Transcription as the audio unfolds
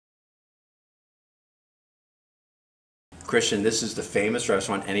Christian, this is the famous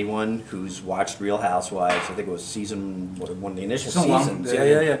restaurant. Anyone who's watched Real Housewives, I think it was one of the initial seasons.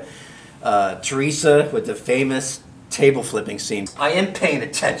 Yeah. Teresa with the famous table flipping scene. I am paying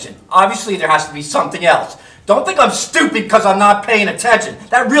attention. Obviously, there has to be something else. Don't think I'm stupid because I'm not paying attention.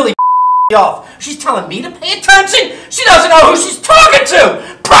 That really me off. She's telling me to pay attention. She doesn't know who she's talking to.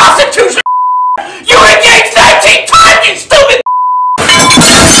 Prostitution. You engaged 19 times, you stupid.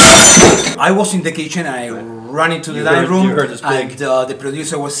 I was in the kitchen and I ran into the dining room, and the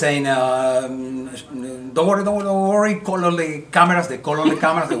producer was saying, don't worry, color the cameras. They color the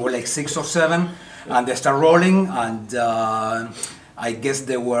cameras. There were like 6 or 7, and they start rolling, and I guess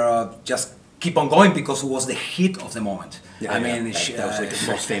they were just keep on going because it was the heat of the moment. Yeah, I mean, that was like the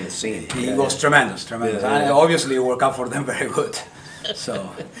most famous scene. It was tremendous. And obviously it worked out for them very good.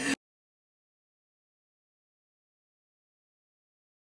 So.